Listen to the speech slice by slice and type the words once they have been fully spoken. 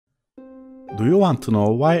Do you want to know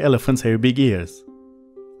why elephants have big ears?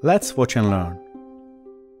 Let's watch and learn.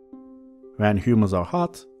 When humans are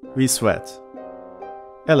hot, we sweat.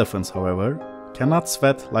 Elephants, however, cannot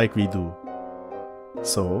sweat like we do.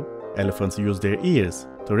 So, elephants use their ears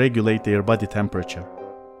to regulate their body temperature.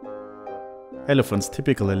 Elephants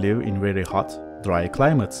typically live in very hot, dry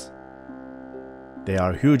climates. They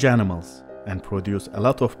are huge animals and produce a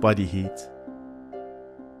lot of body heat.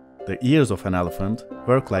 The ears of an elephant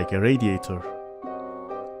work like a radiator.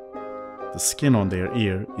 The skin on their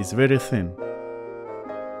ear is very thin.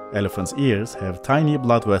 Elephants' ears have tiny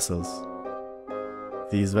blood vessels.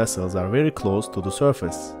 These vessels are very close to the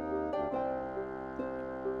surface.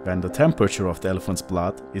 When the temperature of the elephant's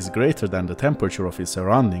blood is greater than the temperature of his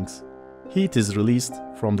surroundings, heat is released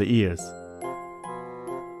from the ears.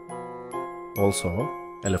 Also,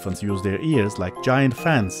 elephants use their ears like giant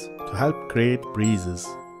fans to help create breezes.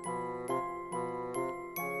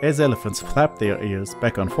 As elephants flap their ears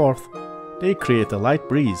back and forth, they create a light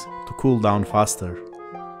breeze to cool down faster.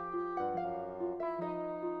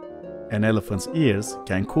 An elephant's ears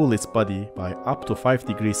can cool its body by up to 5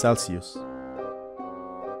 degrees Celsius.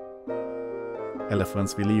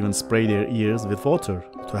 Elephants will even spray their ears with water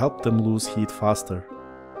to help them lose heat faster.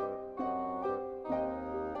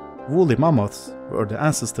 Woolly mammoths were the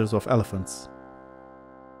ancestors of elephants.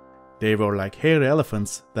 They were like hairy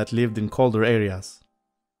elephants that lived in colder areas.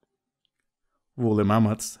 Woolly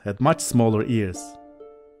mammoths had much smaller ears.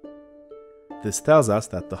 This tells us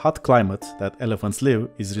that the hot climate that elephants live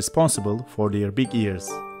is responsible for their big ears.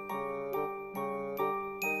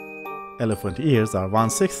 Elephant ears are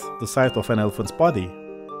 1/6 the size of an elephant's body.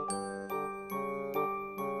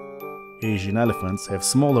 Asian elephants have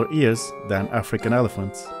smaller ears than African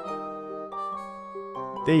elephants.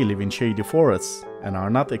 They live in shady forests and are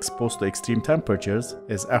not exposed to extreme temperatures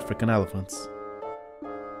as African elephants.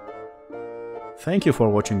 Thank you for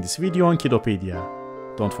watching this video on Kiddopedia.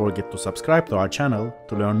 Don't forget to subscribe to our channel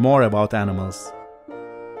to learn more about animals.